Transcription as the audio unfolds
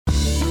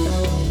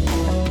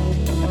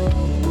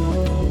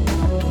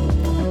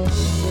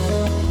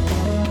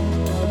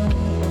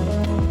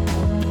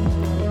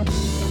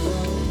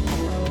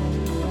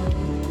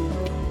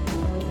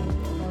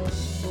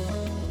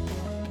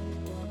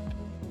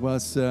Well,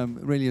 it's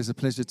really is a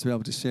pleasure to be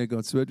able to share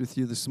God's word with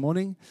you this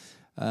morning.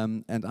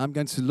 And I'm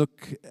going to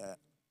look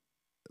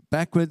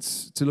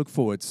backwards to look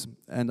forwards.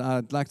 And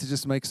I'd like to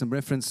just make some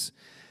reference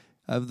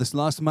of this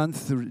last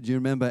month. Do you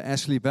remember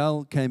Ashley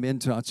Bell came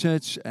into our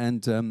church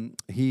and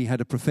he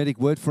had a prophetic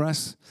word for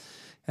us.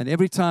 And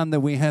every time that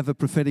we have a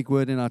prophetic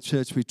word in our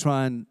church, we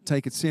try and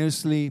take it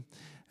seriously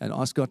and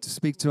ask God to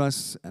speak to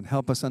us and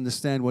help us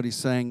understand what He's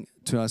saying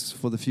to us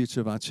for the future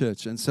of our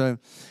church. And so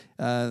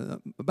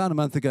about a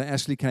month ago,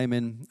 Ashley came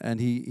in and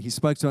he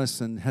spoke to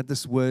us and had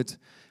this word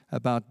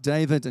about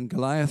David and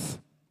Goliath,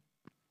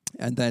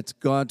 and that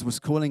God was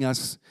calling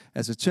us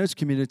as a church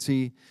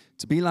community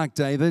to be like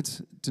David,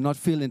 to not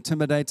feel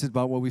intimidated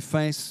by what we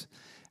face,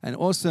 and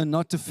also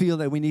not to feel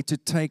that we need to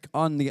take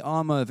on the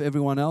armor of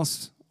everyone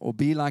else or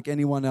be like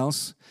anyone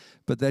else,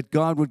 but that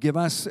God would give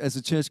us as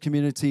a church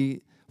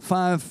community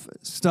 5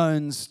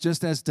 stones,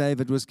 just as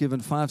David was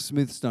given 5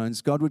 smooth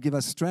stones. God would give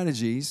us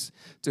strategies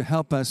to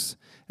help us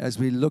as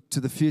we look to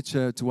the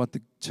future, to what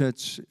the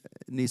church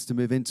needs to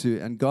move into.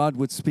 And God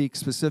would speak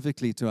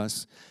specifically to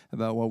us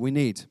about what we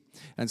need.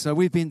 And so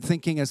we've been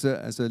thinking as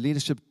a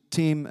leadership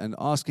team and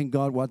asking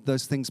God what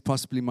those things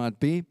possibly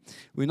might be.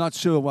 We're not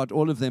sure what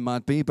all of them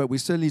might be, but we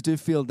certainly do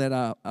feel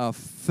that our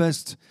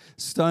first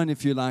stone,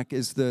 if you like,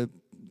 is the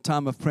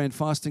time of prayer and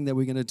fasting that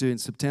we're going to do in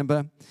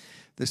September.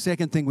 The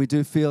second thing we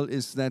do feel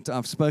is that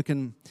I've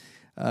spoken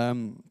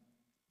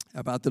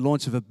about the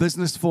launch of a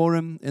business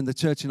forum in the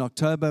church in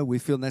October. We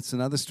feel that's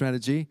another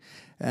strategy.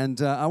 And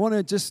I want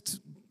to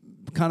just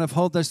kind of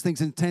hold those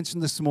things in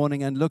tension this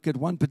morning and look at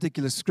one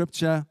particular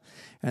scripture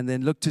and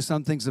then look to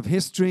some things of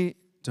history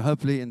to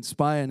hopefully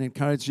inspire and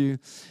encourage you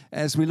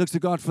as we look to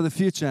God for the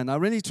future. And I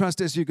really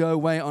trust as you go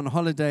away on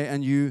holiday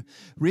and you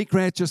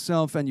recreate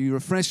yourself and you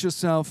refresh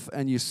yourself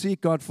and you seek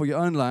God for your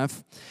own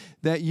life,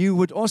 that you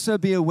would also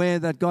be aware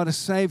that God has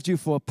saved you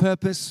for a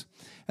purpose,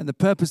 and the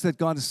purpose that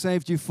God has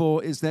saved you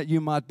for is that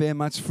you might bear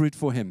much fruit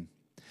for Him.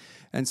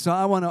 And so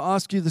I want to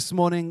ask you this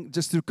morning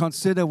just to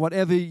consider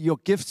whatever your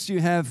gifts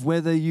you have,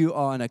 whether you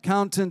are an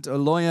accountant, a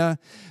lawyer,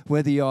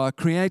 whether you are a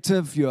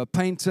creative, you're a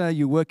painter,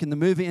 you work in the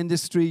movie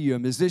industry, you're a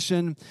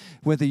musician,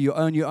 whether you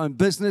own your own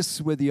business,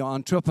 whether you're an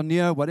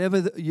entrepreneur,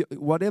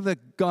 whatever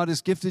God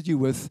has gifted you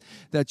with,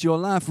 that your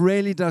life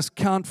really does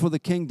count for the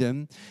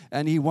kingdom,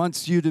 and He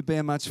wants you to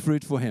bear much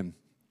fruit for Him.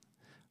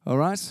 All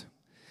right?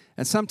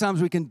 And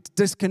sometimes we can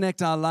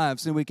disconnect our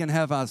lives, and we can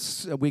have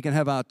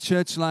our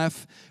church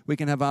life, we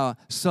can have our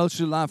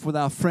social life with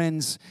our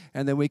friends,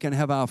 and then we can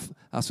have our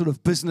sort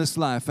of business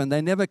life, and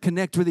they never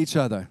connect with each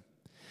other.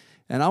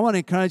 And I want to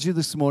encourage you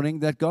this morning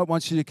that God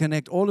wants you to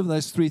connect all of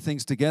those 3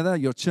 things together: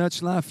 your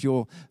church life,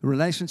 your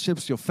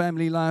relationships, your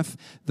family life,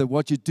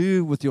 what you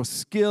do with your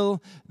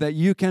skill, that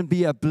you can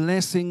be a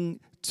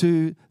blessing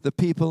to the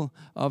people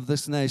of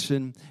this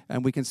nation,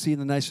 and we can see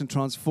the nation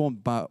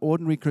transformed by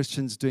ordinary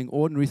Christians doing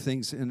ordinary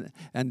things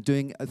and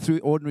doing through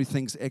ordinary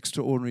things,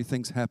 extraordinary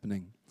things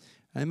happening.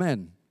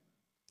 Amen.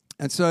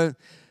 And so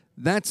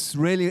that's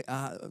really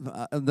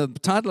the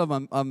title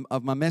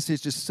of my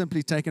message, just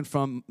simply taken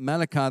from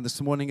Malachi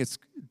this morning. It's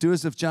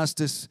Doers of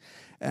Justice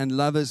and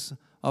Lovers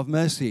of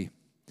Mercy.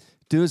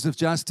 Doers of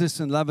justice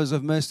and lovers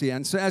of mercy.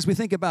 And so as we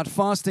think about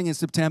fasting in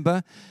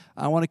September,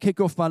 I want to kick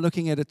off by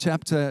looking at a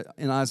chapter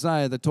in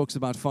Isaiah that talks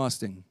about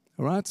fasting.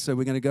 All right, so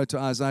we're going to go to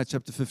Isaiah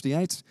chapter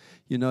 58.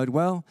 You know it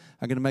well.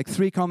 I'm going to make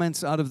 3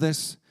 comments out of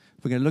this.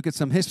 We're going to look at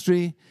some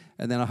history,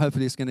 and then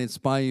hopefully it's going to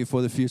inspire you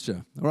for the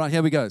future. All right,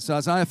 here we go. So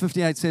Isaiah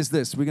 58 says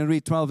this. We're going to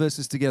read 12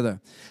 verses together.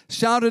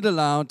 Shout it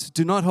aloud,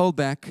 do not hold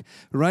back.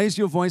 Raise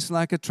your voice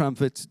like a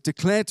trumpet.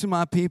 Declare to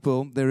my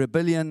people their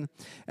rebellion,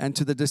 and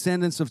to the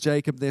descendants of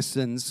Jacob their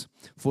sins.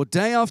 For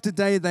day after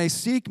day they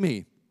seek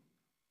me.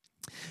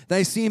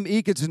 They seem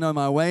eager to know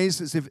my ways,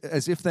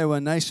 as if they were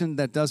a nation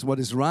that does what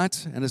is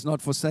right and has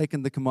not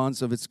forsaken the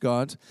commands of its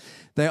God.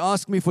 They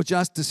ask me for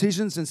just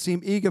decisions and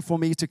seem eager for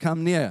me to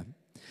come near.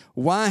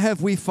 Why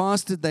have we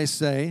fasted, they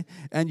say,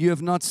 and you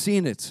have not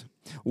seen it?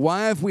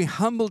 Why have we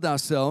humbled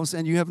ourselves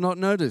and you have not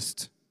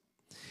noticed?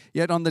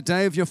 Yet on the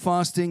day of your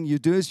fasting, you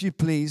do as you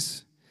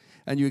please,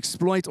 and you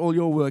exploit all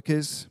your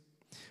workers.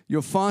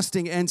 Your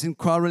fasting ends in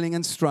quarreling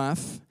and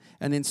strife,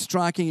 and in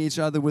striking each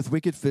other with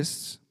wicked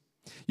fists.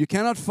 You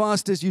cannot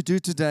fast as you do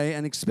today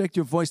and expect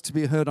your voice to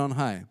be heard on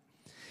high.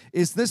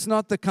 Is this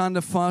not the kind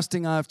of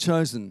fasting I have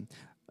chosen,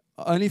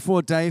 only for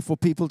a day for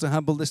people to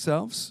humble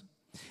themselves?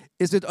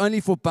 Is it only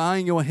for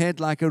bowing your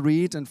head like a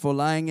reed and for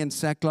lying in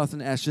sackcloth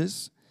and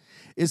ashes?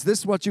 Is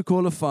this what you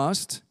call a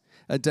fast,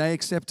 a day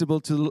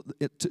acceptable to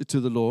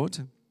the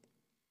Lord?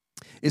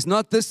 Is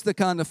not this the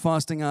kind of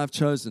fasting I have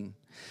chosen,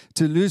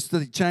 to loose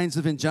the chains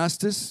of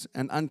injustice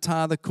and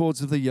untie the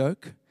cords of the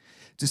yoke,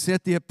 to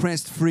set the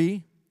oppressed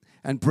free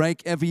and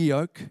break every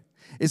yoke?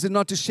 Is it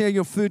not to share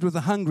your food with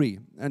the hungry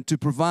and to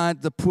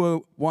provide the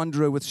poor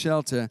wanderer with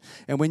shelter?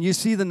 And when you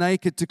see the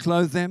naked, to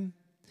clothe them?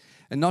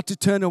 And not to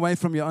turn away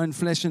from your own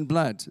flesh and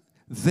blood?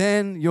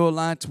 Then your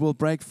light will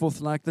break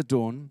forth like the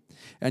dawn,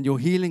 and your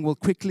healing will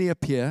quickly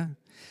appear.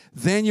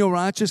 Then your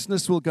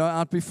righteousness will go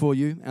out before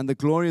you, and the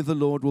glory of the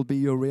Lord will be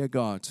your rear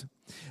guard.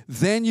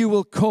 Then you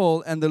will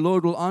call, and the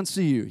Lord will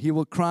answer you. You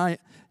will cry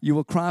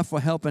for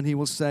help, and He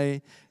will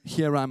say,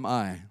 here am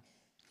I.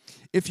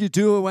 If you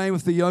do away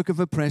with the yoke of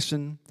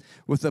oppression,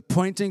 with the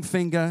pointing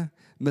finger,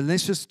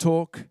 malicious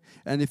talk,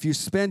 and if you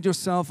spend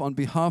yourself on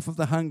behalf of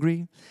the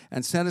hungry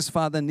and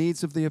satisfy the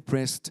needs of the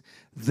oppressed,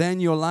 then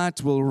your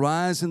light will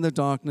rise in the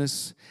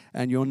darkness,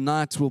 and your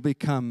night will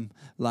become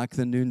like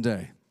the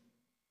noonday.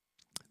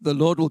 The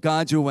Lord will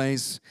guide your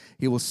ways.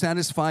 He will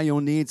satisfy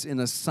your needs in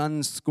a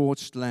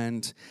sun-scorched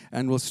land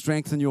and will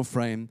strengthen your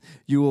frame.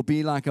 You will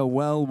be like a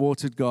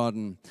well-watered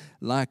garden,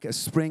 like a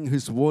spring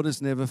whose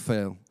waters never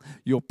fail.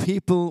 Your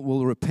people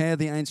will repair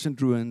the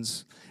ancient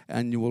ruins,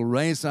 and you will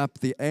raise up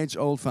the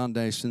age-old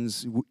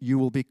foundations. You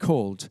will be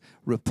called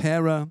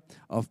repairer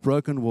of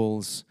broken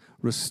walls,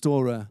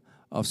 restorer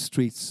of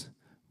streets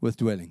with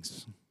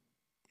dwellings.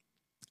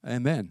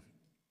 Amen.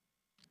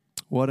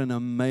 What an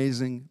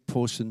amazing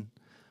portion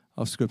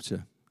of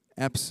Scripture.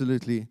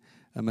 Absolutely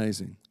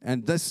amazing.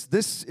 And this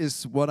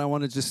is what I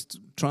want to just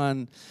try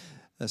and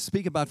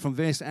speak about from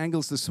various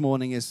angles this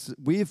morning. Is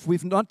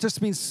we've not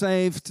just been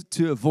saved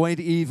to avoid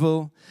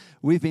evil,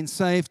 we've been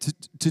saved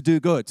to do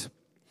good.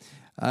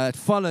 It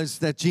follows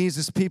that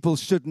Jesus' people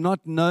should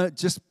not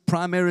just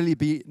primarily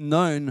be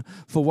known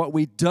for what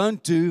we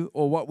don't do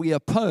or what we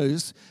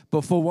oppose,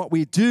 but for what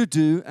we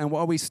do and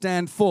what we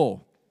stand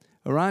for.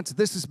 All right?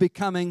 This is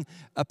becoming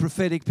a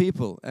prophetic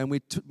people. And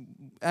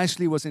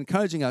Ashley was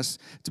encouraging us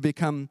to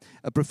become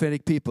a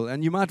prophetic people.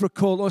 And you might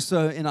recall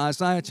also in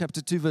Isaiah chapter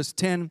 2, verse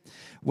 10,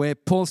 where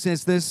Paul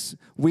says this,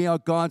 we are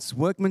God's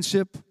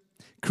workmanship,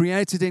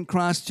 created in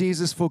Christ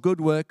Jesus for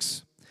good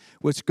works,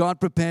 which God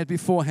prepared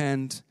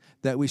beforehand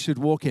that we should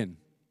walk in.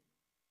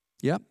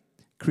 Yep.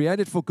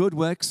 Created for good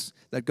works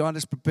that God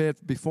has prepared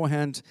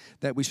beforehand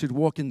that we should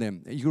walk in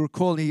them. You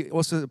recall,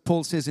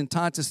 Paul says in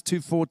Titus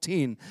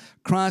 2:14,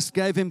 Christ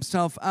gave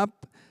himself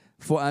up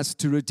for us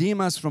to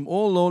redeem us from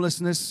all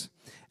lawlessness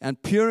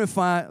and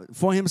purify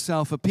for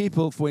himself a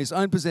people for his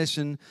own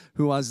possession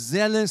who are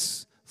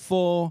zealous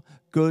for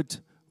good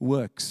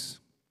works.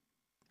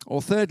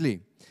 Or thirdly,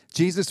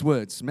 Jesus'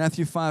 words,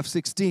 Matthew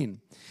 5:16,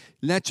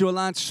 let your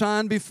light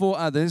shine before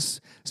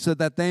others so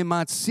that they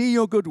might see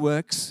your good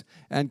works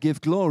and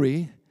give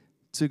glory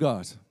to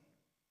God.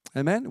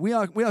 Amen? We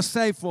are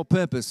saved for a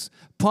purpose.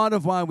 Part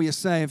of why we are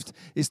saved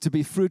is to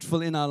be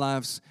fruitful in our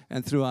lives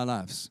and through our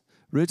lives.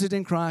 Rooted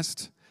in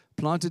Christ,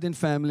 planted in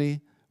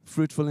family,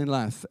 fruitful in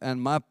life.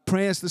 And my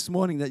prayer is this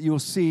morning that you will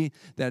see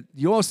that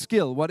your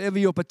skill, whatever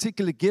your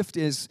particular gift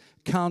is,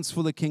 counts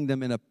for the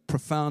kingdom in a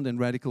profound and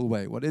radical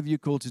way. Whatever you're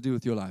called to do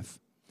with your life.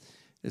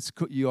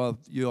 You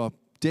are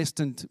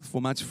destined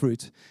for much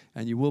fruit,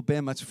 and you will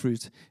bear much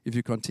fruit if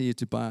you continue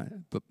to buy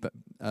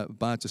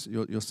just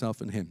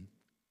yourself in Him.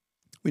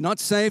 We're not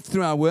saved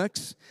through our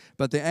works,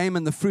 but the aim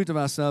and the fruit of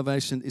our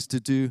salvation is to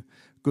do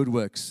good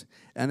works.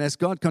 And as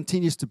God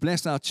continues to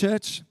bless our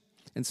church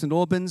in St.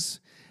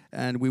 Albans,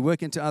 and we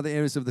work into other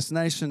areas of this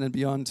nation and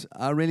beyond,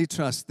 I really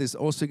trust there's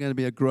also going to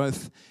be a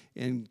growth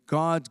in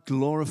God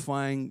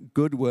glorifying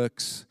good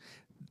works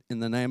in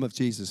the name of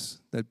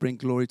Jesus that bring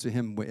glory to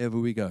Him wherever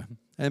we go.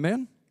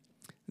 Amen?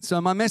 So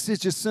my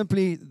message is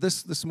simply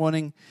this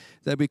morning,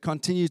 that we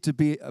continue to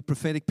be a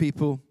prophetic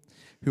people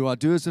who are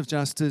doers of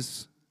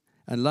justice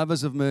and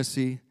lovers of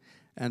mercy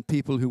and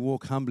people who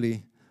walk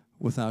humbly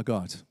with our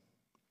God.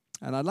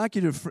 And I'd like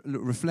you to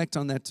reflect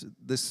on that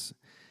this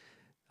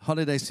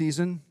holiday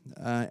season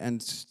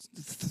and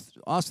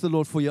ask the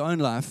Lord for your own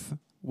life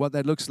what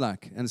that looks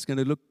like. And it's going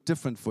to look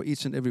different for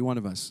each and every one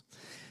of us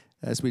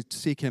as we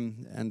seek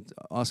Him and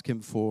ask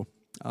Him for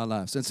our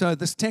lives. And so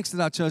this text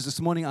that I chose this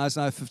morning,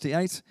 Isaiah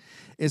 58,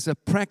 is a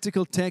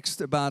practical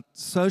text about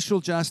social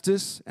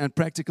justice and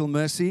practical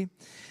mercy.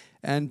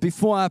 And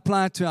before I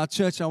apply it to our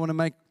church, I want to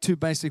make two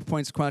basic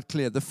points quite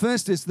clear. The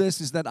first is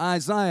that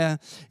Isaiah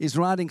is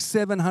writing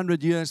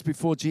 700 years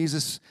before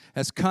Jesus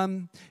has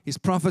come. He's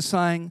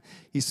prophesying.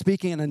 He's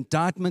speaking an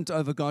indictment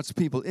over God's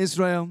people,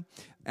 Israel.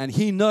 And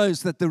he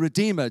knows that the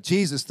Redeemer,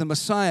 Jesus, the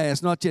Messiah,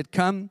 has not yet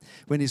come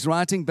when he's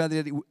writing, but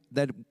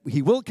that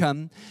he will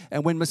come.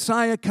 And when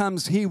Messiah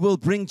comes, he will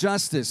bring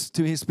justice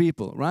to his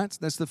people, right?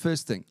 That's the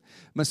first thing.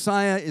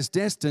 Messiah is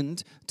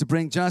destined to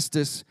bring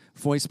justice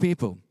for his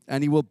people,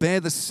 and he will bear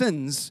the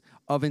sins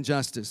of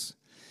injustice.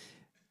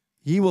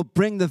 He will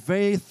bring the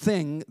very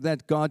thing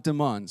that God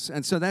demands.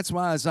 And so that's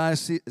why Isaiah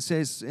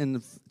says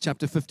in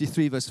chapter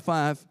 53, verse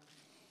 5,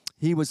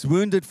 He was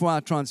wounded for our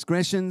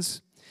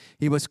transgressions.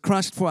 He was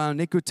crushed for our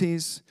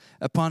iniquities.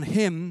 Upon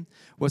Him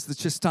was the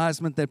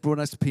chastisement that brought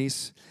us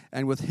peace,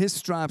 and with His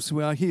stripes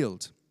we are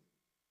healed.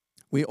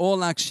 We all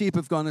like sheep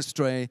have gone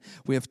astray.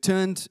 We have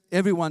turned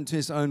everyone to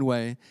his own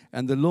way,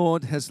 and the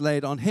Lord has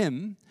laid on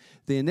Him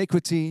the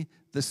iniquity,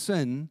 the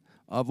sin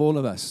of all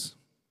of us.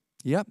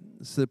 Yep,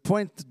 it's the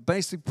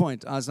basic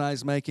point Isaiah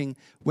is making.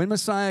 When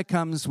Messiah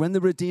comes, when the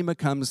Redeemer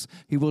comes,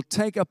 He will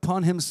take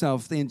upon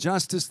Himself the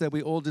injustice that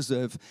we all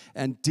deserve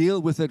and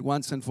deal with it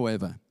once and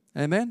forever.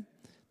 Amen?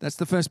 That's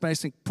the first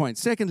basic point.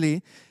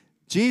 Secondly,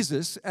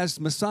 Jesus, as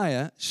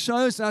Messiah,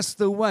 shows us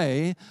the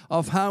way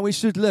of how we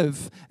should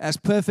live as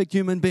perfect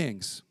human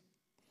beings.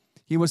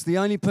 He was the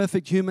only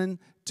perfect human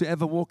to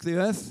ever walk the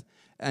earth.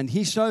 And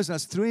he shows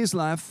us through his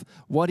life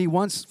what he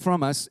wants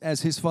from us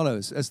as his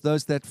followers, as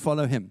those that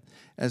follow him,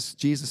 as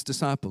Jesus'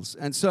 disciples.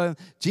 And so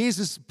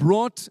Jesus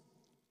brought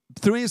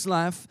through his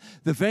life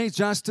the very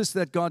justice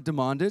that God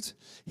demanded.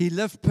 He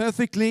lived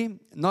perfectly,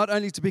 not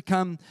only to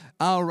become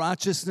our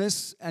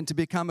righteousness and to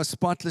become a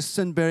spotless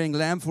sin-bearing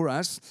lamb for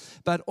us,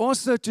 but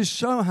also to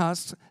show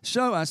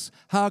us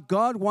how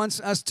God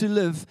wants us to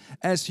live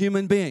as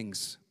human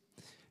beings.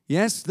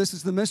 Yes, this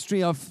is the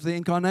mystery of the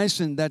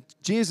incarnation, that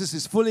Jesus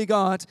is fully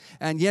God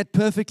and yet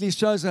perfectly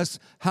shows us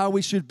how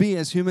we should be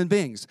as human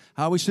beings,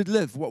 how we should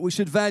live, what we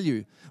should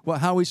value,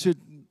 how we should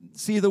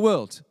see the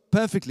world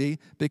perfectly,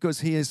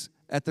 because he is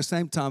at the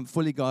same time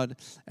fully God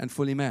and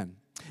fully man.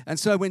 And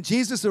so when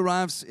Jesus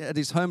arrives at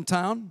his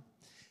hometown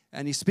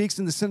and he speaks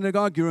in the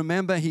synagogue, you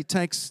remember he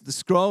takes the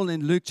scroll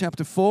in Luke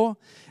chapter 4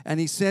 and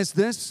he says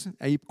this,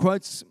 he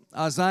quotes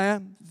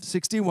Isaiah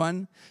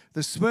 61,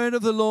 "The Spirit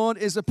of the Lord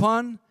is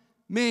upon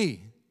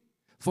me,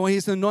 for he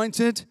has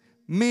anointed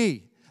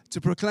me to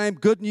proclaim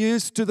good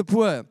news to the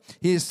poor.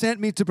 He has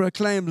sent me to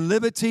proclaim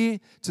liberty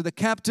to the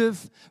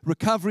captive,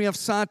 recovery of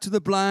sight to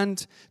the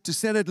blind, to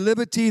set at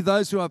liberty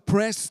those who are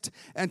oppressed,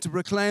 and to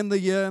proclaim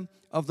the year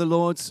of the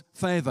Lord's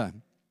favor."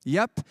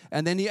 Yep.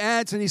 And then he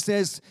adds and he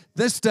says,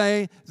 "This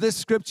day, this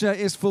scripture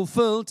is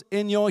fulfilled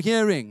in your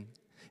hearing."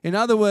 In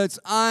other words,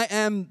 I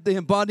am the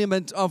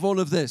embodiment of all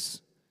of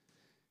this.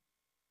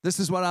 This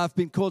is what I've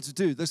been called to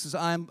do.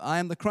 I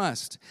am the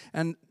Christ.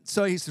 And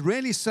so he's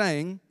really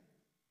saying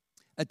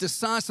a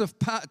decisive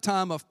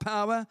time of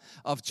power,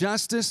 of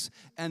justice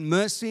and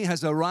mercy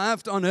has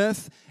arrived on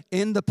earth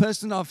in the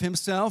person of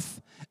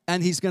himself,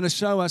 and he's going to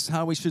show us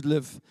how we should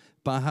live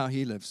by how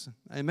he lives.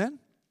 Amen?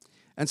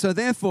 And so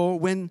therefore,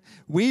 when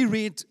we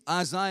read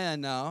Isaiah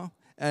now,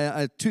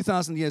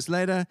 2,000 years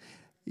later,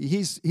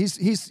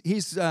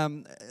 it's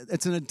an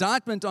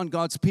indictment on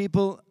God's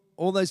people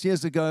all those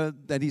years ago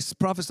that he's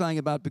prophesying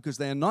about, because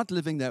they are not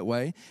living that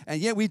way.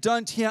 And yet we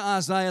don't hear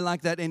Isaiah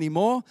like that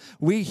anymore.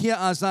 We hear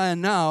Isaiah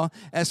now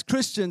as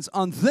Christians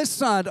on this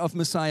side of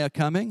Messiah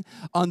coming,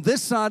 on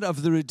this side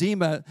of the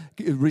Redeemer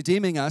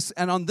redeeming us,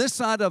 and on this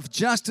side of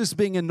justice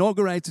being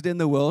inaugurated in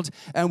the world.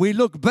 And we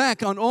look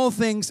back on all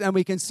things and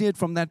we can see it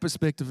from that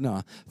perspective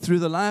now, through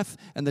the life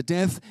and the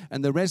death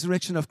and the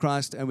resurrection of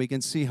Christ, and we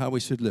can see how we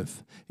should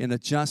live in a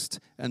just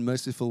and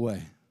merciful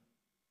way,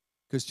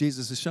 because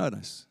Jesus has showed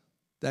us.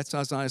 That's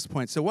Isaiah's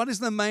point. So what is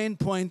the main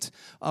point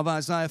of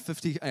Isaiah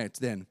 58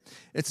 then?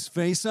 It's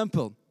very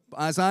simple.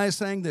 Isaiah is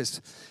saying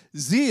this: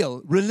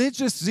 zeal,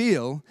 religious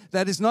zeal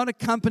that is not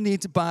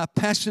accompanied by a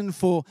passion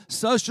for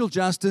social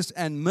justice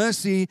and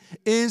mercy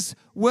is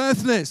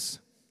worthless.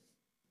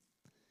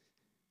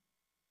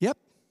 Yep.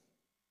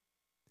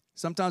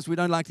 Sometimes we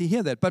don't like to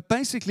hear that. But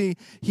basically,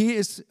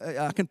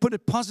 I can put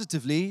it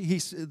positively.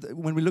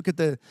 When we look at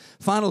the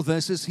final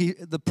verses,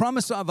 the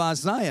promise of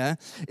Isaiah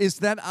is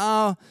that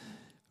our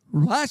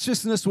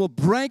righteousness will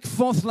break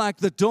forth like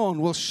the dawn,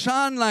 will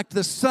shine like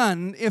the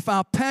sun, if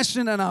our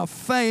passion and our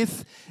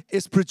faith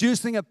is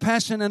producing a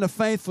passion and a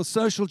faith for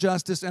social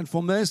justice and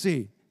for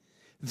mercy.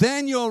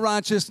 Then your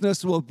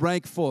righteousness will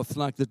break forth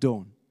like the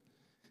dawn.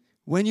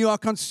 When you are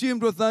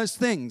consumed with those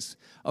things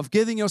of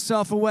giving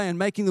yourself away and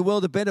making the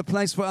world a better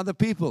place for other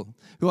people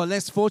who are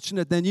less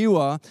fortunate than you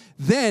are,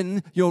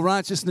 then your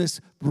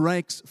righteousness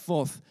breaks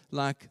forth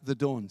like the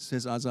dawn,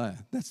 says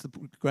Isaiah. That's the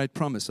great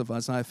promise of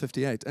Isaiah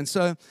 58. And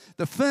so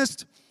the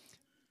first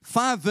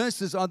 5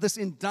 verses are this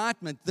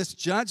indictment, this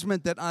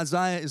judgment that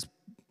Isaiah is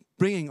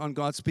bringing on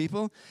God's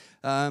people.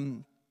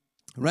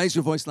 Raise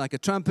your voice like a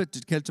trumpet to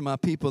declare to my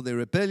people their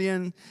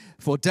rebellion.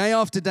 For day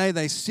after day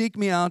they seek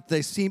me out.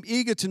 They seem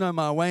eager to know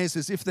my ways,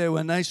 as if they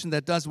were a nation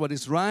that does what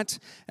is right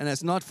and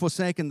has not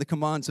forsaken the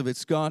commands of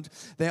its God.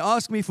 They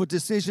ask me for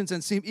decisions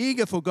and seem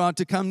eager for God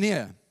to come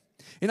near.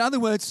 In other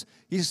words,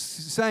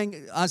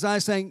 Isaiah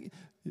is saying,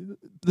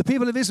 the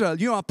people of Israel,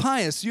 you are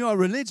pious, you are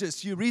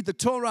religious, you read the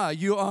Torah,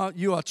 you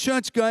are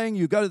church-going,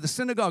 you go to the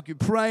synagogue, you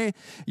pray,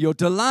 your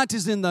delight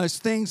is in those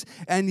things,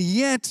 and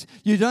yet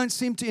you don't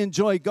seem to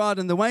enjoy God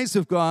and the ways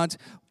of God.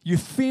 You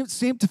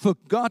seem to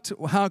forget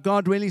how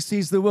God really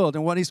sees the world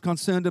and what He's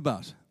concerned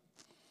about.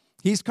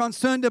 He's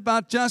concerned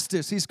about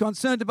justice. He's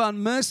concerned about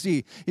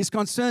mercy. He's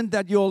concerned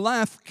that your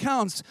life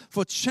counts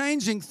for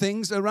changing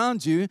things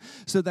around you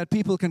so that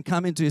people can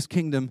come into His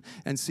kingdom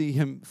and see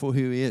Him for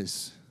who He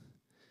is.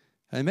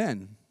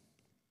 Amen.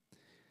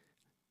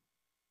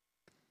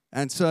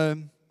 And so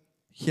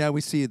here we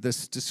see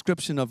this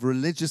description of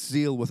religious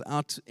zeal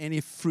without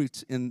any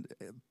fruit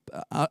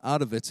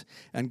out of it,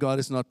 and God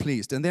is not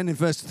pleased. And then in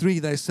verse 3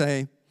 they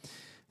say,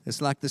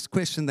 it's like this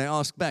question they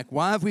ask back: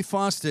 why have we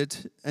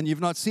fasted and you've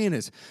not seen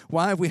it?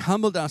 Why have we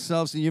humbled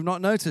ourselves and you've not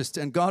noticed?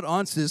 And God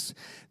answers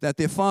that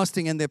their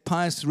fasting and their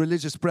pious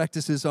religious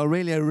practices are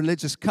really a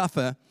religious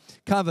cover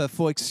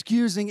for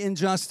excusing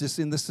injustice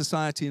in the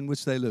society in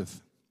which they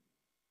live.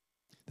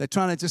 They're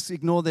trying to just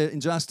ignore their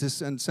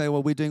injustice and say,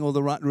 well, we're doing all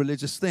the right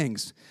religious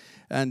things.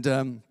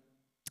 And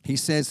he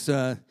says,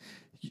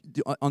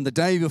 on the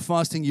day of your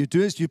fasting, you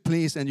do as you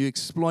please and you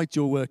exploit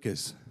your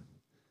workers.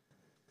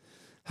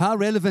 how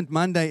relevant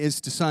Monday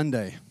is to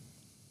Sunday.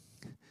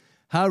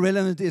 How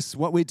relevant is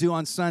what we do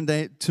on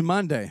Sunday to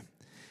Monday.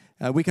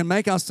 We can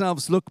make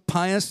ourselves look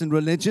pious and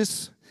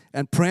religious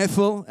and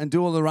prayerful and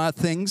do all the right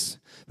things.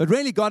 But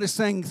really God is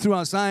saying through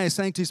Isaiah,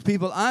 saying to his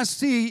people, I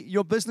see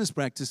your business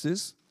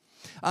practices.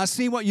 I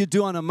see what you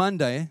do on a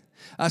Monday.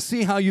 I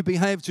see how you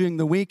behave during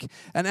the week.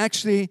 And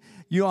actually,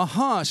 you are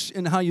harsh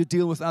in how you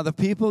deal with other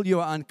people.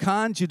 You are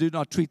unkind. You do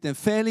not treat them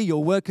fairly.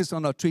 Your workers are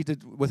not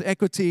treated with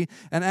equity.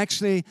 And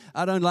actually,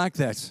 I don't like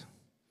that.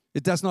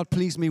 It does not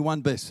please me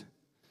one bit.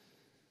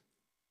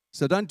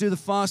 So don't do the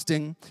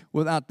fasting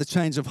without the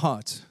change of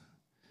heart.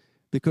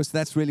 Because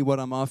that's really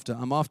what I'm after.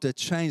 I'm after a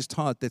changed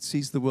heart that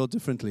sees the world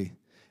differently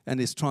and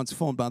is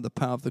transformed by the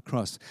power of the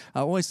cross.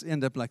 I always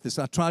end up like this.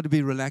 I try to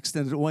be relaxed,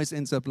 and it always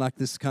ends up like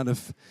this kind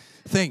of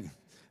thing.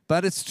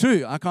 But it's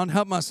true. I can't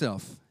help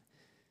myself.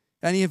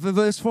 And in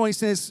verse 4, he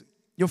says,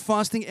 your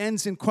fasting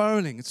ends in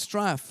quarreling, it's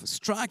strife,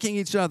 striking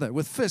each other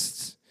with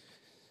fists.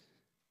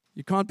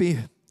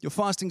 Your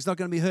fasting's not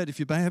going to be heard if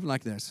you behave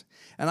like that.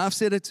 And I've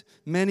said it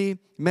many,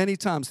 many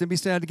times. Let me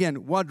say it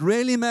again. What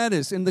really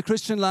matters in the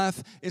Christian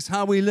life is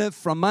how we live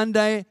from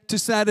Monday to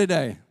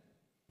Saturday.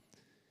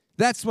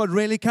 That's what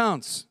really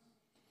counts.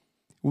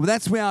 Well,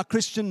 that's where our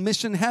Christian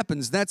mission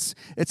happens.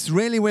 It's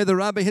really where the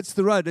rubber hits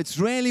the road. It's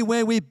really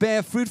where we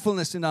bear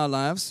fruitfulness in our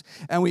lives.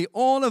 And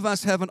all of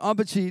us have an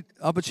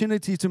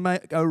opportunity to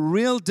make a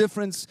real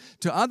difference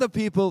to other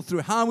people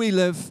through how we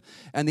live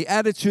and the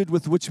attitude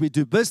with which we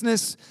do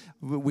business.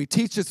 We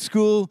teach at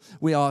school.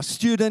 We are a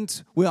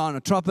student. We are an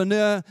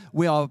entrepreneur.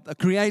 We are a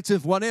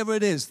creative, whatever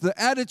it is. The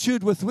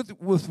attitude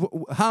with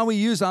how we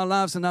use our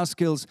lives and our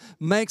skills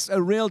makes a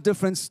real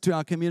difference to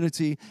our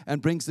community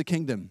and brings the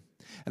kingdom.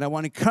 And I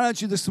want to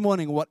encourage you this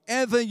morning,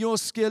 whatever your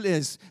skill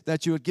is,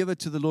 that you would give it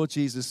to the Lord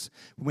Jesus,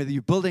 whether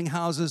you're building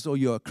houses or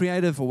you're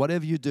creative or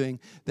whatever you're doing,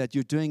 that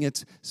you're doing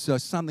it so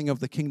something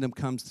of the kingdom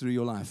comes through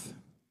your life.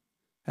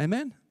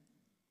 Amen?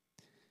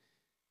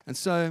 And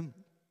so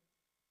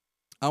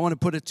I want to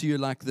put it to you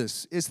like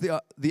this. Is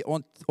the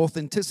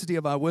authenticity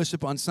of our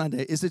worship on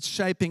Sunday, is it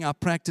shaping our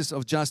practice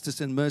of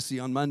justice and mercy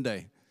on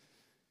Monday?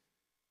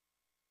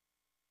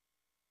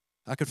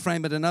 I could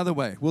frame it another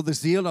way. Will the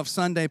zeal of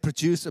Sunday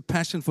produce a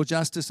passion for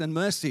justice and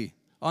mercy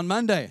on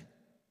Monday?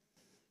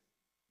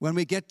 When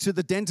we get to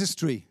the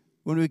dentistry,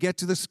 when we get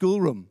to the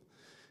schoolroom,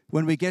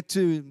 when we get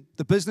to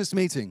the business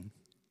meeting,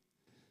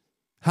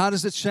 how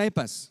does it shape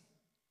us?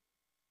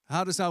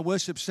 How does our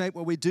worship shape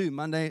what we do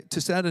Monday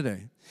to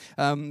Saturday?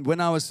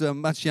 When I was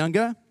much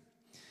younger,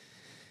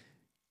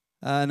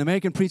 an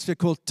American preacher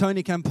called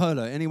Tony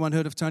Campolo. Anyone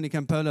heard of Tony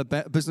Campolo?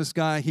 Business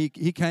guy. He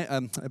came,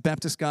 a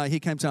Baptist guy. He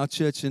came to our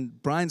church in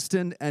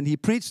Bryanston, and he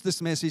preached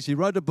this message. He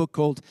wrote a book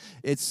called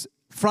 "It's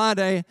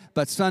Friday,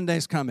 but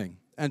Sunday's Coming."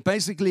 And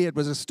basically, it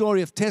was a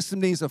story of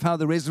testimonies of how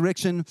the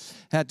resurrection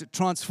had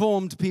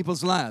transformed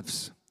people's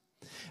lives.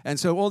 And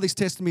so all these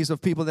testimonies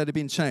of people that have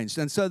been changed.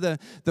 And so the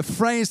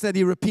phrase that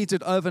he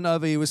repeated over and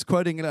over, he was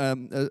quoting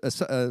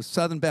a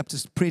Southern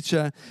Baptist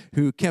preacher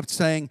who kept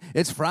saying,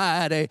 it's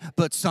Friday,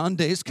 but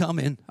Sunday's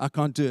coming. I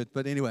can't do it,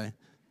 but anyway.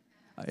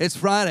 It's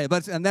Friday,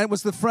 and that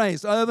was the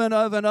phrase over and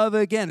over and over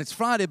again. It's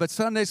Friday, but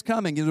Sunday's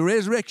coming. The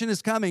resurrection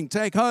is coming.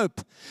 Take hope.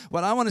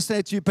 What I want to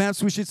say to you,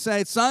 perhaps we should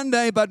say it's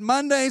Sunday, but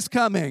Monday's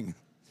coming.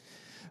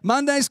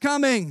 Monday's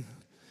coming.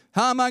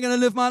 How am I going to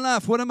live my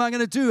life? What am I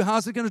going to do?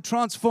 How's it going to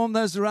transform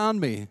those around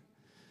me?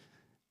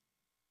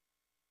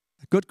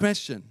 Good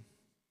question.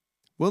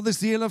 Will the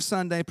zeal of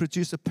Sunday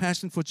produce a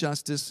passion for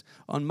justice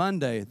on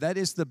Monday? That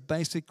is the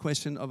basic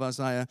question of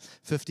Isaiah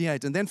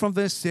 58. And then from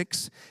verse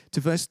 6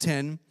 to verse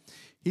 10,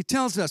 he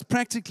tells us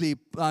practically,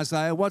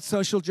 Isaiah, what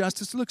social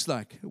justice looks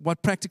like,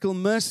 what practical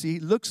mercy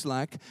looks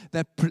like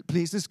that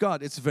pleases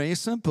God. It's very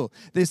simple.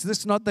 This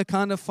is not the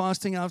kind of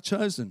fasting I've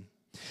chosen.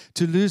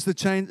 To loose the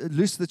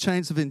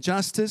chains of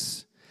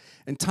injustice,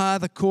 untie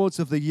the cords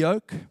of the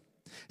yoke,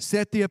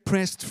 set the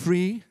oppressed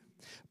free,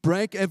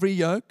 break every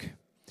yoke.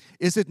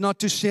 Is it not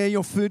to share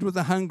your food with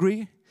the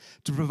hungry,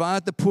 to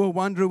provide the poor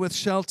wanderer with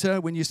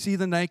shelter when you see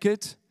the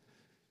naked,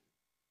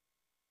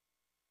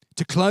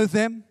 to clothe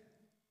them,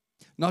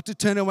 not to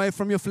turn away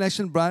from your flesh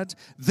and blood?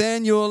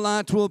 Then your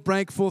light will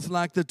break forth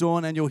like the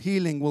dawn, and your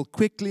healing will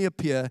quickly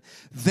appear.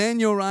 Then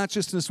your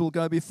righteousness will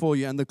go before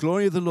you, and the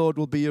glory of the Lord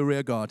will be your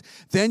rear guard.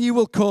 Then you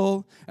will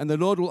call, and the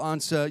Lord will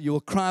answer. You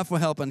will cry for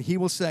help, and He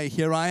will say,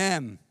 here I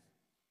am.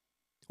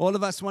 All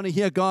of us want to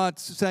hear God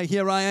say,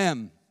 here I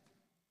am.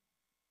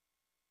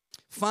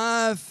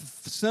 5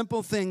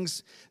 simple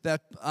things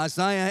that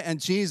Isaiah and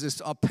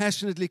Jesus are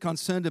passionately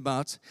concerned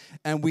about,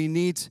 and we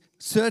need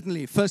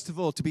certainly, first of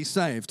all, to be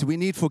saved. We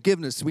need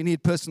forgiveness. We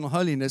need personal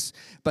holiness.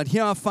 But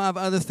here are 5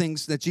 other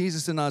things that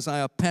Jesus and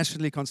Isaiah are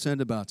passionately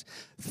concerned about.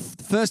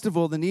 First of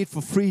all, the need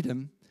for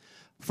freedom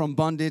from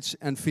bondage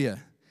and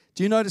fear.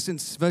 Do you notice in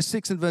verse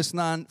 6 and verse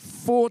 9,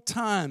 4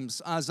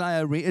 times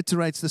Isaiah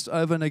reiterates this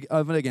over and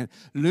again.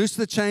 Loose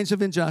the chains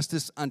of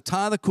injustice,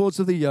 untie the cords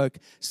of the yoke,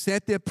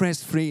 set the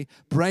oppressed free,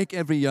 break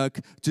every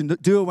yoke, to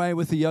do away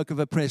with the yoke of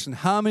oppression.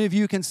 How many of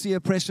you can see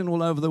oppression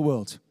all over the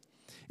world?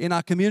 In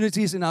our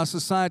communities, in our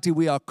society,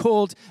 we are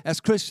called as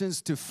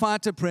Christians to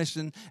fight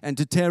oppression and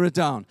to tear it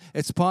down.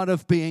 It's part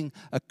of being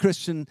a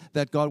Christian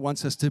that God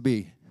wants us to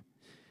be.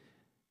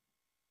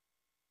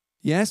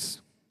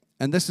 Yes?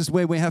 And this is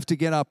where we have to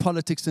get our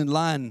politics in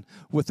line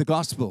with the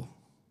gospel.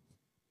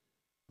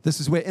 This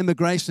is where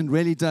immigration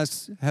really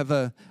does have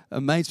a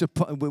major,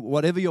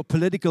 whatever your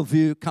political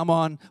view, come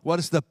on, what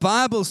does the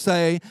Bible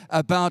say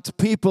about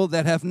people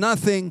that have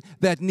nothing,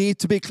 that need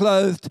to be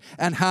clothed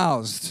and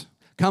housed?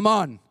 Come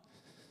on.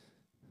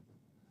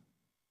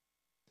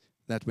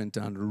 That went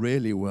down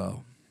really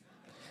well.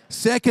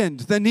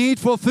 Second, the need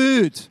for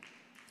food.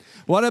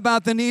 What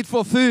about the need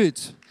for food?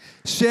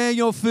 Share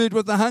your food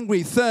with the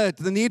hungry. Third,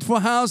 the need for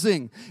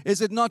housing.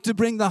 Is it not to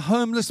bring the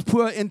homeless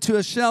poor into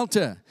a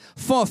shelter?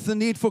 Fourth, the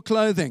need for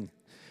clothing.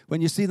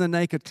 When you see the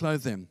naked,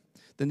 clothe them.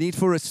 The need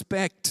for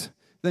respect.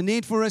 The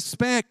need for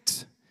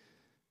respect.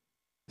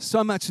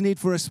 So much need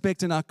for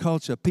respect in our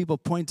culture. People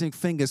pointing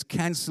fingers,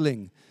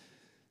 canceling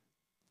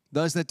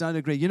those that don't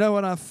agree. You know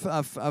what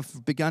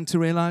I've begun to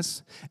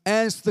realize?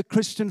 As the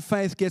Christian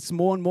faith gets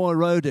more and more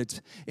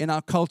eroded in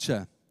our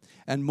culture,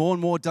 and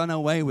more done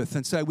away with,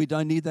 and so we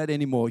don't need that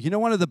anymore. You know,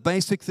 one of the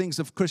basic things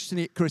of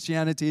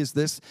Christianity is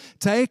this: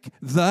 take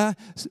the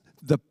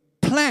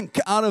plank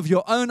out of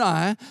your own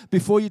eye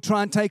before you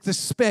try and take the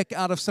speck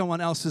out of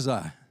someone else's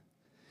eye.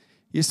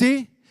 You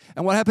see?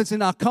 And what happens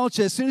in our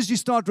culture, as soon as you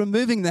start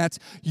removing that,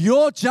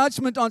 your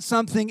judgment on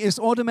something is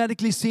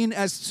automatically seen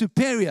as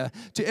superior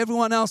to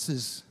everyone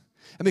else's.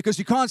 And because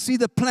you can't see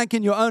the plank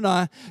in your own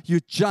eye,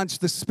 you judge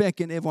the speck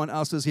in everyone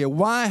else's here.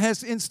 Why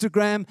has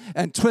Instagram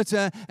and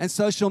Twitter and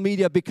social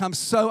media become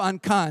so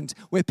unkind,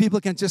 where people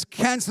can just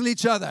cancel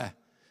each other?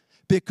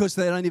 Because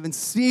they don't even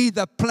see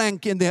the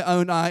plank in their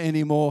own eye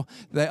anymore.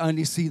 They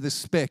only see the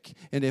speck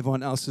in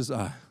everyone else's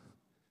eye.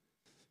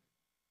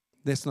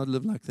 Let's not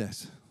live like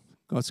that.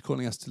 God's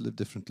calling us to live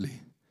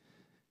differently.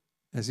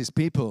 As His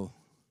people,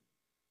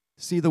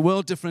 see the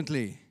world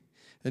differently.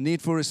 The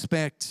need for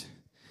respect.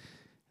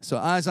 So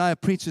Isaiah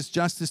preaches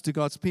justice to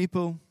God's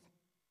people.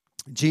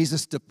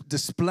 Jesus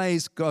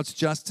displays God's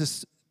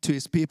justice to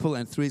His people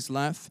and through His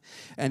life.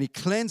 And He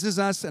cleanses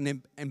us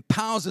and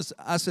empowers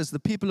us as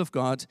the people of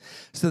God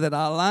so that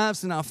our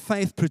lives and our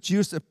faith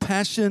produce a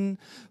passion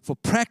for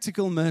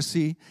practical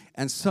mercy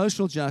and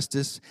social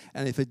justice.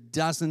 And if it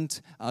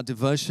doesn't, our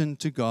devotion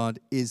to God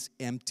is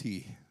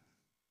empty.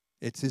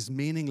 It is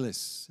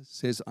meaningless,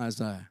 says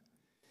Isaiah.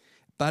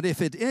 But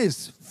if it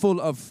is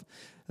full of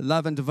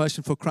love and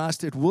devotion for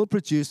Christ, it will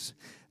produce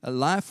a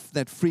life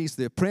that frees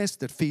the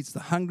oppressed, that feeds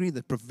the hungry,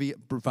 that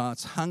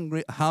provides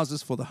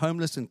houses for the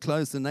homeless and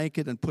clothes the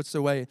naked and puts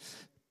away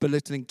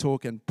belittling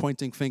talk and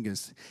pointing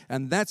fingers.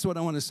 And that's what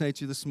I want to say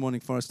to you this morning,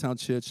 Forest Town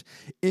Church.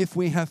 If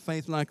we have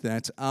faith like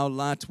that, our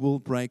light will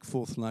break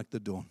forth like the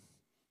dawn,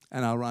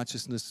 and our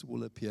righteousness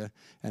will appear,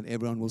 and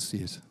everyone will see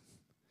it.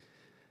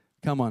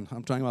 Come on,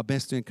 I'm trying my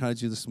best to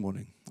encourage you this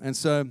morning. And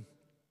so,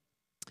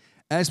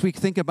 as we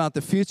think about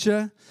the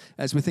future,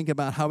 as we think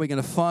about how we're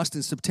going to fast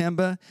in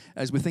September,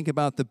 as we think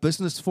about the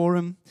business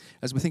forum,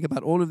 as we think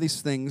about all of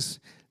these things,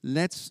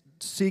 let's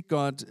seek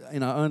God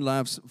in our own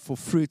lives for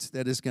fruit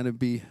that is going to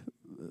be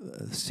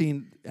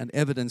seen and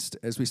evidenced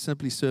as we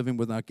simply serve Him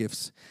with our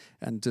gifts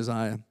and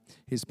desire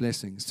His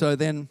blessings. So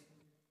then,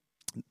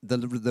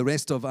 the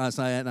rest of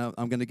Isaiah, and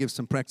I'm going to give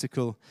some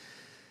practical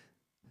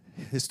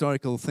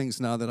historical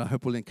things now that I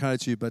hope will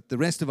encourage you, but the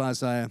rest of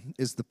Isaiah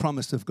is the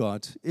promise of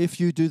God.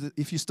 If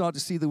you start to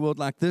see the world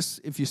like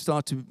this, if you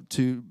start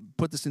to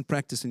put this in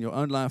practice in your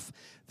own life,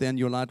 then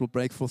your light will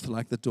break forth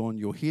like the dawn.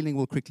 Your healing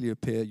will quickly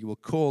appear. You will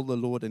call the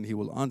Lord and He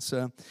will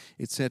answer,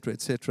 etc.,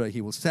 etc.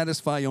 He will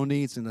satisfy your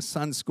needs in a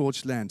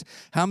sun-scorched land.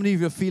 How many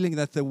of you are feeling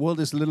that the world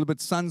is a little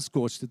bit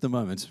sun-scorched at the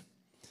moment?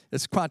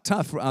 It's quite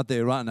tough out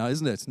there right now,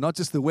 isn't it? Not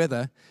just the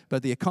weather,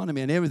 but the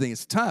economy and everything.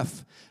 It's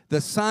tough.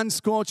 The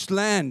sun-scorched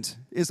land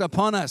is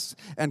upon us.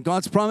 And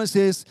God's promise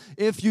is,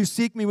 if you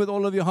seek me with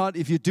all of your heart,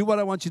 if you do what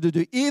I want you to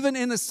do, even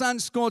in a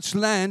sun-scorched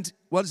land,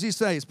 what does He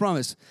say? His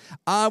promise,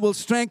 I will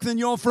strengthen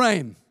your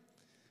frame.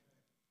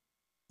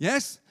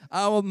 Yes?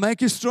 I will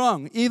make you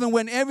strong. Even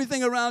when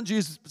everything around you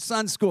is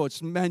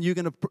sun-scorched, man,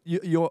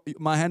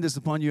 my hand is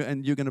upon you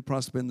and you're going to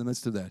prosper in the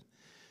midst of that.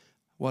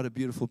 What a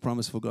beautiful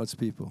promise for God's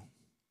people.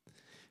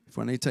 If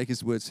I need to take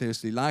His word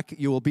seriously,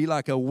 you will be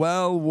like a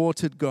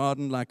well-watered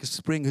garden, like a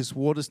spring whose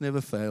waters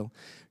never fail.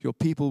 Your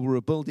people will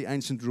rebuild the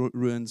ancient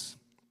ruins.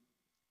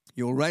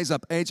 You will raise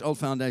up age-old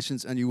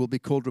foundations, and you will be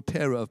called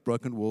repairer of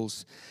broken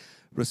walls,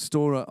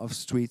 restorer of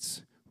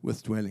streets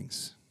with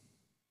dwellings.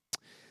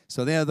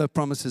 So there are the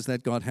promises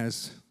that God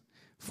has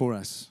for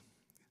us.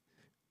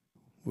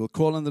 We'll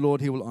call on the Lord,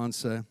 He will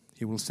answer.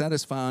 He will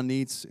satisfy our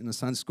needs in a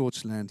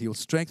sun-scorched land. He will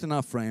strengthen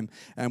our frame,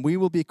 and we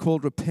will be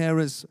called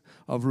repairers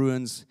of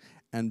ruins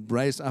and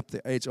raise up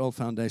the age-old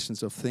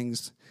foundations of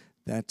things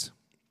that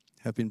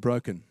have been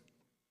broken.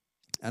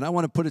 And I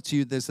want to put it to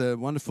you, there's a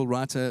wonderful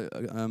writer,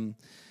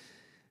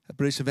 a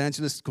British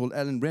evangelist called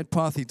Alan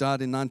Redpath. He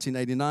died in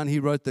 1989. He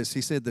wrote this. He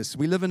said this: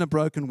 we live in a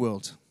broken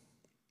world.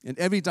 In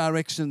every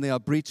direction there are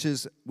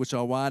breaches which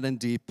are wide and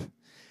deep.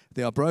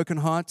 There are broken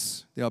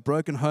hearts. There are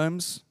broken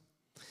homes.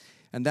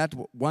 And that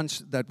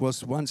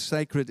was once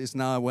sacred is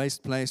now a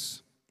waste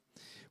place.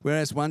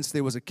 Whereas once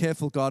there was a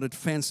careful guarded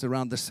fence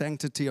around the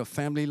sanctity of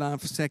family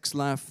life, sex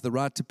life, the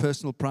right to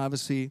personal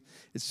privacy,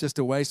 it's just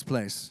a waste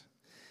place.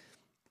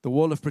 The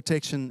wall of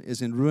protection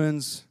is in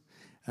ruins,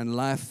 and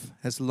life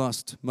has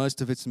lost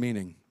most of its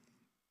meaning.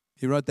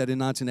 He wrote that in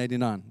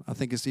 1989. I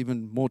think it's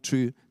even more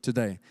true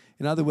today.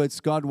 In other words,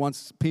 God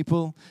wants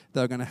people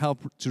that are going to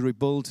help to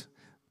rebuild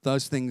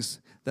those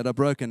things that are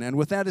broken. And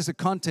with that as a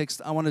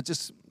context, I want to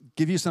just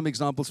give you some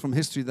examples from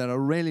history that I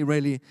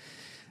really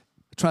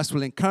trust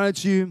will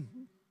encourage you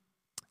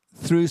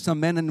through some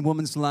men and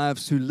women's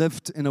lives who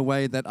lived in a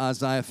way that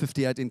Isaiah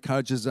 58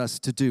 encourages us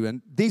to do.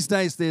 And these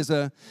days, there's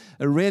there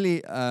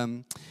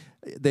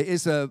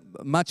is a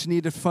much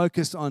needed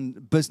focus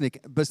on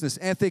business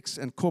ethics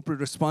and corporate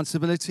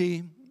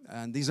responsibility.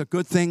 And these are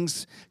good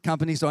things.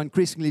 Companies are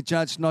increasingly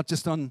judged not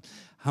just on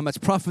how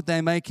much profit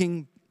they're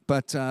making,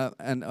 but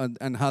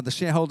and how the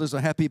shareholders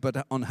are happy,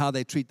 but on how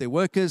they treat their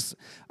workers,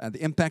 and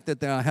the impact that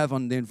they have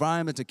on the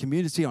environment, the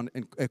community, on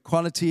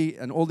equality,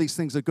 and all these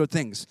things are good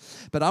things.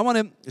 But I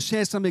want to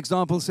share some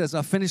examples as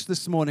I finish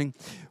this morning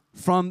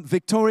from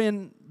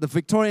the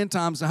Victorian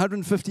times,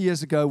 150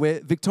 years ago,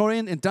 where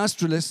Victorian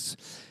industrialists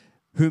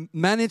who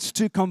managed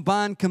to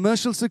combine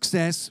commercial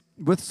success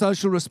with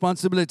social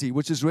responsibility,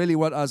 which is really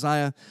what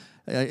Isaiah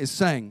is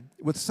saying,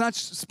 with such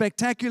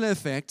spectacular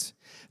effect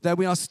that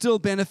we are still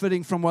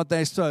benefiting from what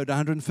they sowed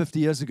 150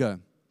 years ago.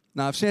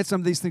 Now, I've shared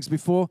some of these things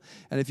before,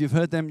 and if you've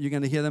heard them, you're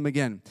going to hear them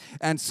again.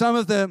 And some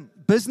of the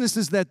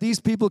businesses that these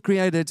people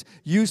created,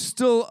 you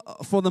still,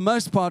 for the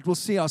most part, will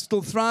see are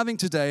still thriving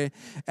today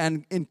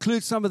and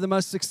include some of the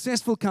most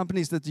successful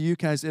companies that the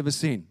UK has ever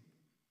seen.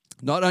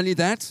 Not only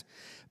that,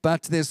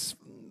 but there's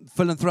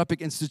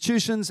philanthropic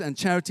institutions and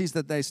charities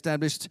that they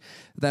established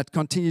that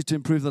continue to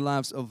improve the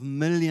lives of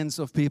millions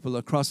of people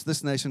across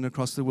this nation,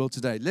 across the world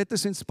today. Let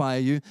this inspire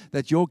you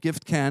that your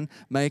gift can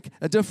make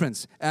a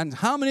difference. And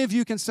how many of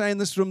you can say in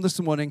this room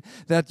this morning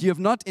that you have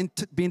not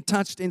been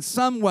touched in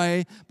some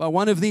way by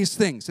one of these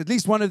things, at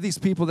least one of these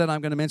people that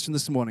I'm going to mention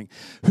this morning?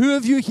 Who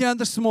of you here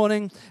this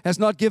morning has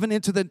not given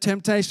into the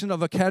temptation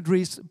of a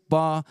Cadbury's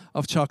bar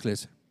of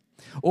chocolate,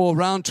 or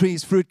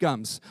Roundtree's fruit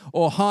gums,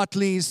 or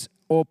Hartley's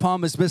or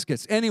Palmer's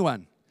biscuits?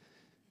 Anyone?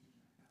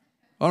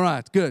 All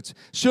right, good.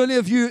 Surely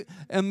of you,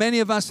 and many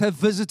of us have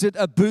visited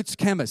a Boots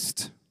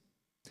chemist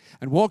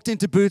and walked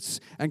into Boots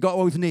and got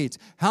what we need.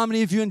 How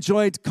many of you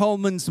enjoyed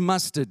Coleman's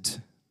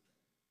mustard?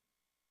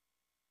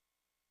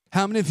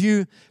 How many of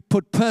you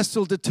put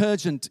Persil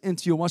detergent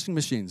into your washing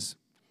machines?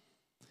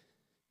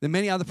 There are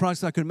many other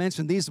products I could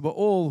mention. These were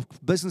all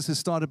businesses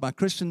started by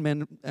Christian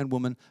men and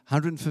women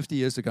 150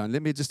 years ago. And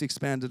let me just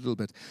expand it a little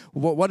bit.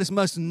 What is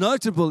most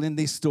notable in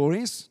these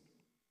stories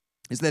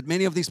is that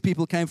many of these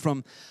people came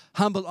from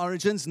humble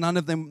origins,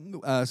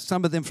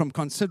 some of them from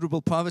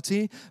considerable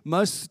poverty.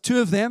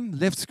 Two of them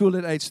left school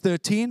at age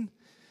 13,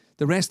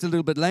 the rest a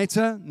little bit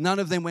later. None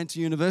of them went to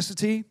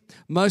university.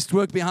 Most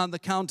worked behind the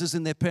counters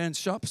in their parents'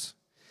 shops.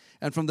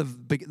 And from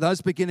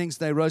those beginnings,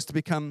 they rose to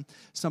become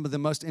some of the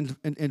most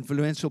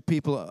influential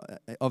people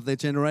of their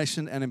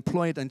generation and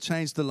employed and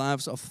changed the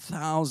lives of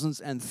thousands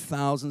and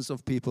thousands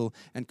of people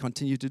and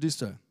continue to do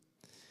so.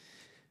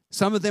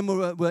 Some of them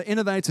were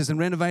innovators and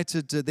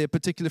renovated their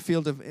particular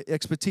field of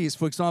expertise.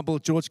 For example,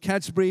 George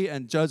Cadbury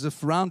and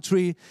Joseph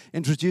Rowntree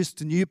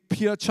introduced new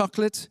pure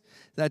chocolate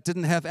that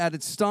didn't have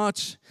added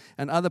starch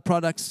and other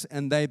products,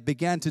 and they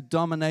began to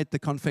dominate the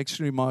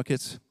confectionery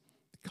market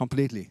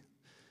completely.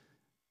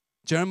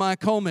 Jeremiah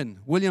Coleman,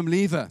 William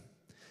Lever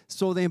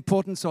saw the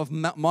importance of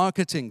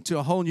marketing to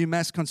a whole new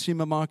mass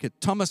consumer market.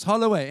 Thomas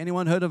Holloway,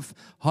 anyone heard of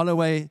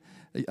Holloway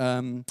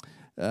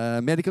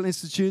Medical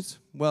Institute?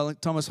 Well,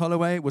 Thomas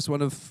Holloway was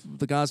one of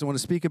the guys I want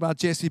to speak about.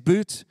 Jesse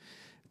Boot,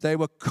 they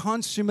were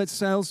consummate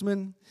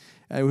salesmen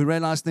who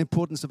realized the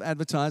importance of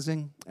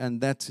advertising,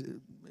 and that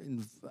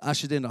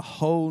ushered in a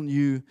whole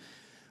new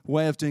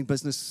way of doing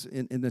business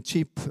in a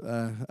cheap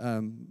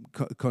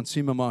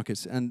consumer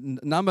market. And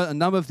a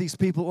number of these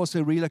people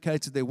also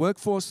relocated their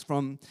workforce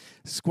from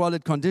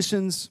squalid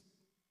conditions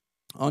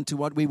onto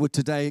what we would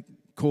today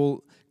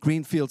call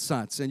greenfield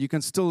sites. And you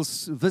can still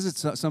visit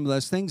some of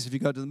those things. If you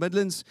go to the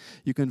Midlands,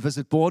 you can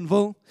visit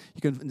Bourneville.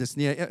 It's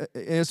near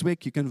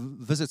Ayerswick. You can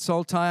visit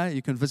Saltire.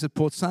 You can visit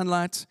Port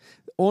Sunlight.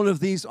 All of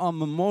these are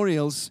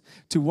memorials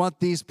to what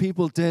these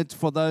people did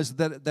for those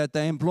that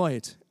they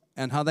employed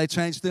and how they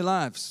changed their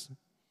lives.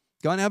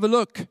 Go and have a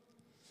look.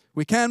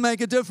 We can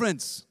make a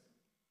difference.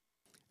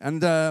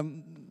 And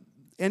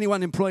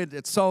anyone employed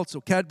at Salts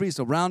or Cadbury's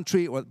or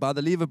Rowntree or by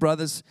the Lever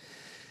brothers,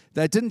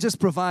 they didn't just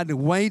provide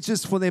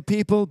wages for their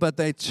people, but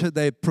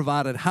they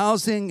provided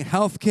housing,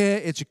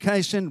 healthcare,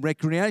 education,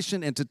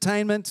 recreation,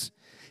 entertainment.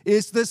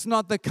 Is this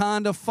not the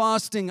kind of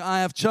fasting I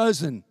have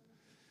chosen?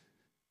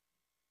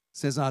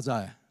 Says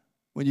Isaiah.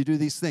 When you do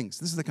these things,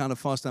 this is the kind of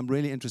fast I'm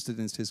really interested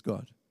in, says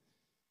God.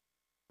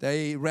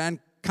 They ran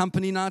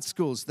company night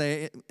schools.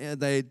 They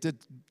did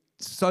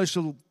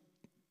social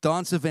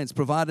dance events,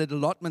 provided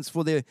allotments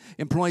for their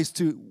employees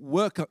to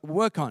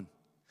work on.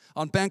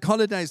 On bank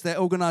holidays, they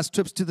organize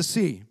trips to the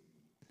sea.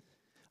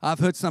 I've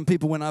heard some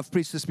people, when I've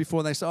preached this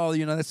before, they say, oh,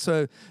 that's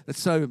so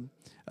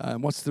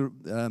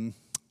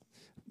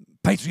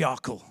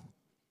patriarchal.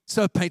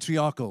 So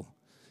patriarchal.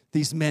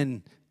 These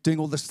men doing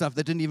all this stuff.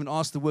 They didn't even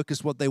ask the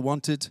workers what they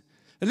wanted.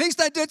 At least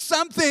they did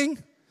something.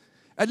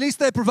 At least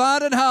they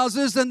provided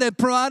houses and they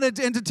provided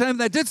entertainment.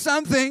 They did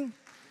something.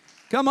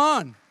 Come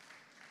on.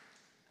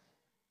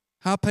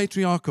 How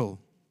patriarchal.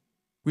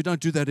 We don't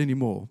do that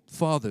anymore.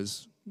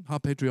 Fathers, how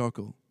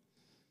patriarchal.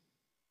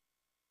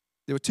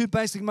 There were two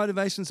basic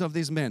motivations of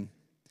these men,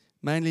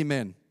 mainly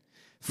men.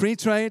 Free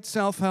trade,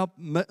 self-help,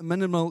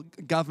 minimal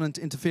government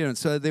interference.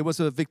 So there was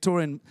a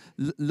Victorian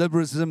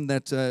liberalism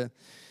that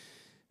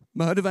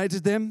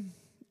motivated them,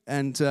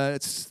 and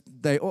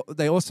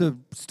they also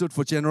stood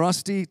for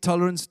generosity,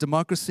 tolerance,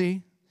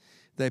 democracy.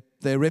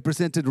 They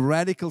represented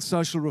radical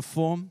social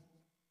reform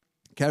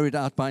carried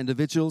out by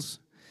individuals.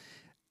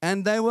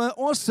 And they were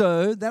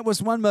also, that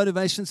was one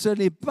motivation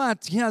certainly,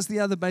 but here's the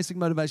other basic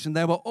motivation.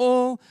 They were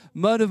all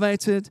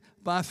motivated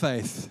by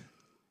faith.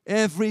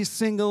 Every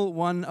single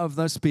one of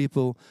those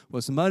people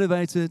was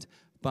motivated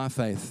by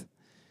faith.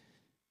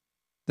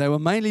 They were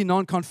mainly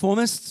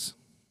nonconformists,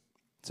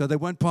 so they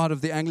weren't part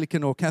of the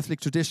Anglican or Catholic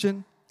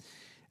tradition.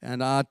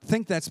 And I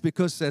think that's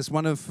because, as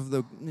one of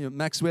the,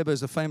 Max Weber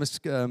is a famous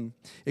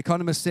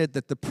economist, said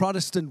that the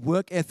Protestant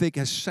work ethic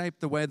has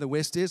shaped the way the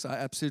West is. I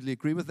absolutely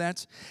agree with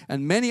that.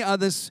 And many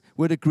others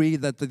would agree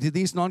that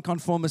these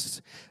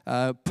nonconformists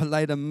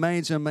played a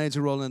major,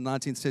 major role in the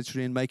 19th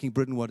century in making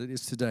Britain what it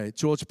is today.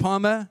 George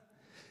Palmer,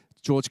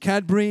 George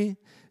Cadbury,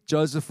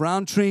 Joseph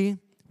Rowntree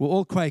were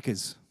all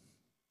Quakers.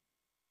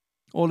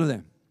 All of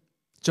them.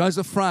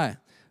 Joseph Fry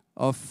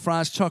of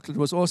Fry's Chocolate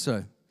was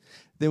also.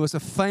 There was a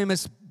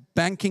famous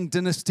banking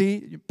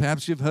dynasty,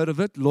 perhaps you've heard of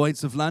it,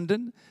 Lloyds of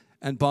London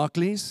and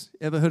Barclays.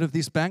 Ever heard of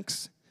these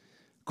banks?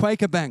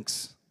 Quaker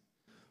banks,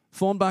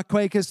 formed by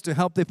Quakers to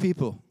help their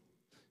people,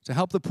 to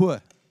help the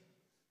poor.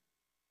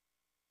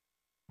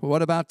 Well,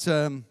 what about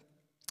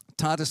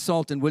Titus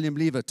Salt and William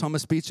Lever,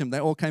 Thomas Beecham?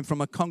 They all came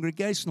from a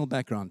congregational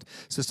background.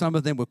 So some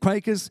of them were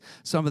Quakers,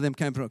 some of them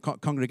came from a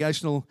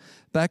congregational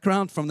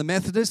background. From the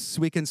Methodists,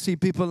 we can see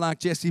people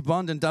like Jesse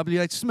Bond and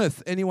W.H.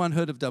 Smith. Anyone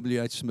heard of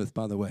W.H. Smith,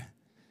 by the way?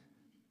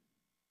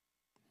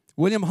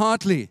 William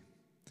Hartley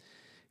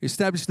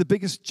established the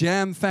biggest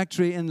jam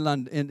factory in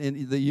London,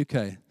 in the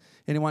UK.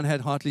 Anyone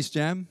had Hartley's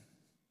jam?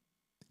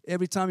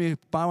 Every time you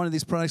buy one of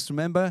these products,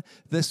 remember,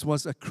 this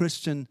was a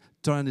Christian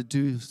trying to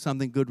do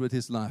something good with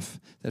his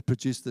life that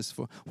produced this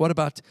for. What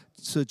about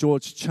Sir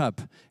George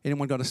Chubb?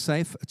 Anyone got a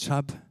safe, a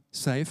Chubb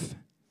safe?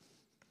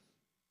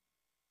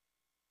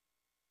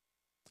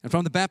 And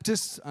from the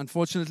Baptists,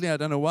 unfortunately, I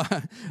don't know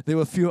why, there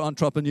were few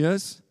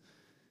entrepreneurs.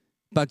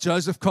 But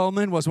Joseph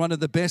Coleman was one of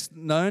the best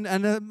known,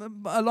 and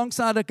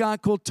alongside a guy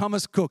called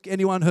Thomas Cook.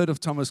 Anyone heard of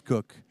Thomas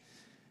Cook?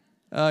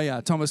 Oh, yeah,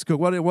 Thomas Cook.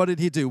 What did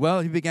he do? Well,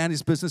 he began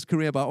his business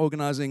career by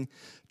organizing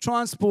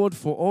transport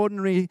for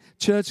ordinary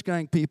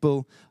church-going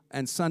people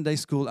and Sunday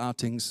school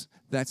outings.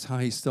 That's how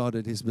he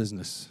started his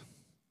business.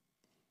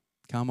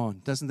 Come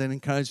on. Doesn't that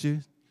encourage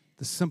you?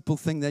 The simple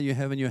thing that you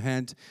have in your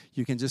hand,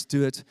 you can just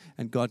do it,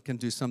 and God can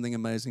do something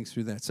amazing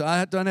through that. So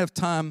I don't have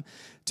time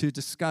to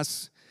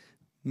discuss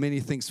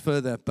many things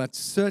further, but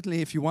certainly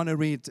if you want to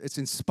read, it's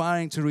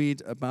inspiring to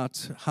read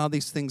about how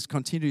these things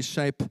continue to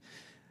shape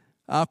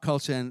our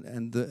culture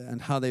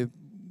and how they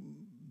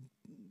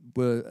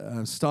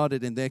were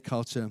started in their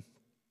culture.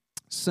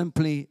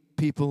 Simply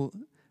people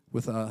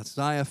with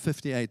Isaiah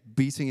 58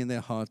 beating in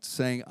their hearts,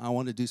 saying, I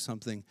want to do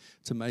something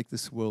to make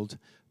this world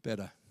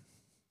better.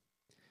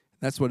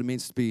 That's what it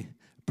means to be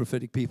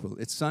prophetic people.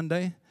 It's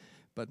Sunday,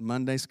 but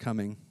Monday's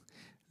coming.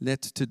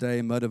 Let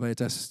today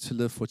motivate us to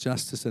live for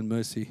justice and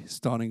mercy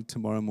starting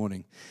tomorrow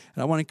morning.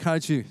 And I want to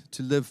encourage you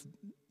to live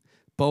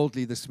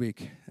boldly this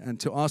week and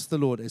to ask the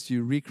Lord as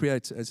you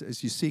recreate,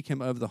 as you seek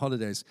Him over the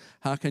holidays,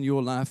 how can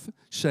your life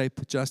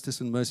shape justice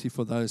and mercy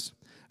for those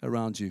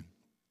around you?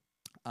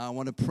 I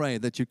want to pray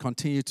that you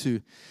continue to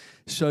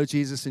show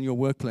Jesus in your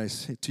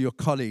workplace, to your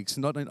colleagues,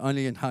 not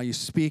only in how you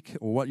speak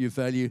or what you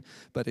value,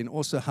 but in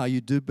also how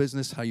you do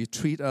business, how you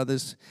treat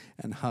others,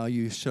 and how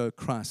you show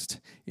Christ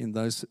in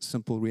those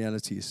simple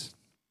realities.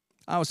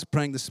 I was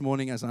praying this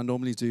morning, as I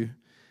normally do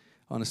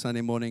on a Sunday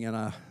morning, and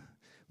I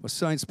was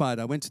so inspired.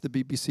 I went to the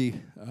BBC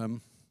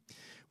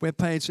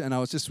webpage, and I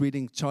was just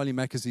reading Charlie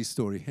Mackenzie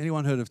story.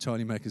 Anyone heard of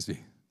Charlie Mackenzie?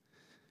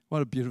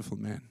 What a beautiful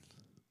man.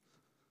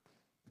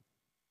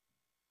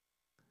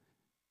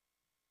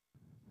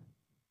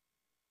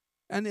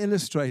 An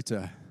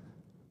illustrator,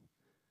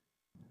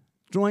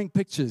 drawing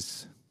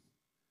pictures.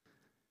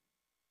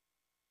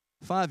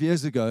 5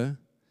 years ago,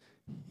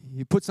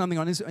 he put something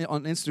on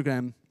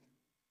Instagram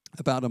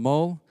about a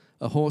mole,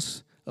 a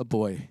horse, a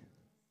boy.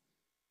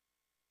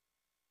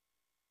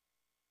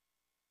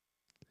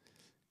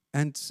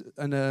 And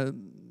a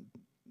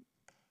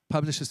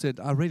publisher said,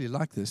 I really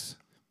like this.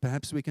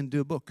 Perhaps we can do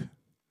a book.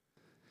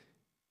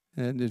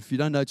 And if you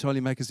don't know,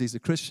 Charlie Mackenzie is a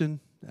Christian,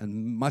 and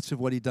much of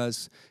what he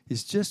does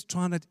is just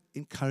trying to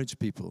encourage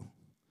people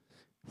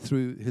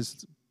through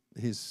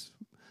his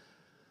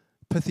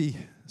pithy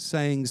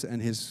sayings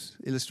and his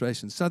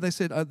illustrations. So they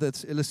said,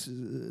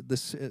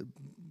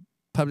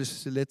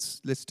 publisher,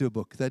 let's do a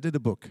book. They did a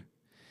book.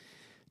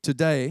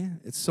 Today,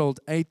 it's sold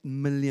 8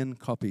 million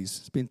copies.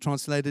 It's been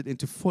translated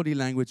into 40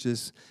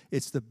 languages.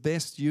 It's the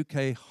best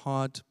UK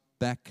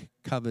hardback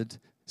covered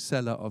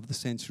seller of the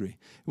century.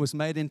 It was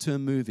made into a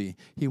movie.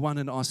 He won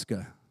an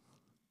Oscar.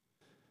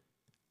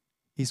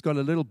 He's got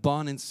a little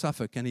barn in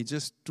Suffolk, and he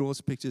just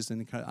draws pictures.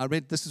 And I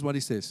read, this is what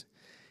he says.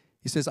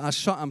 He says,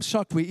 I'm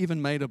shocked we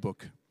even made a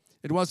book.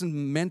 It wasn't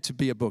meant to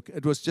be a book.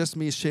 It was just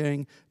me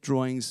sharing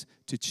drawings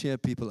to cheer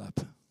people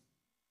up.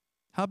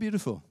 How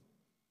beautiful.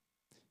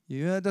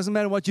 Yeah, it doesn't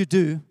matter what you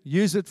do.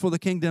 Use it for the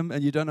kingdom,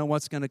 and you don't know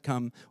what's going to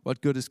come,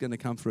 what good is going to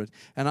come for it.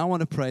 And I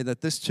want to pray that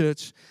this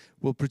church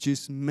will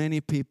produce many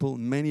people,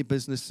 many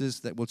businesses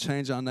that will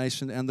change our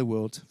nation and the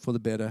world for the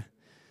better,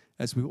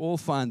 as we all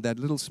find that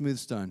little smooth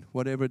stone,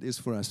 whatever it is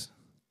for us,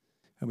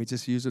 and we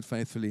just use it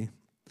faithfully.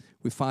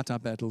 We fight our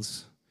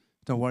battles.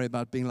 Don't worry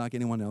about being like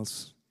anyone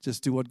else.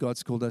 Just do what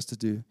God's called us to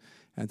do,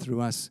 and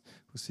through us,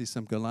 we'll see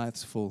some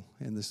Goliaths fall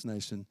in this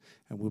nation,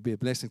 and we'll be a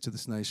blessing to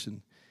this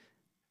nation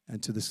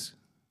and to this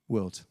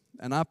world.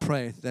 And I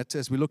pray that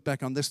as we look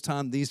back on this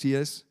time, these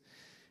years,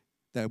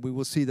 that we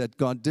will see that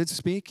God did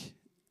speak,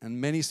 and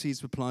many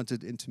seeds were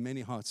planted into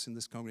many hearts in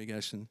this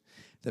congregation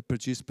that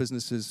produced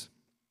businesses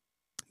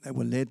that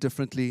were led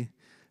differently,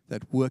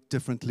 that worked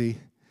differently,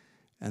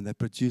 and that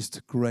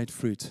produced great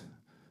fruit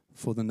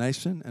for the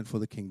nation and for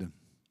the kingdom.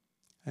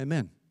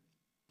 Amen.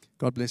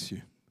 God bless you.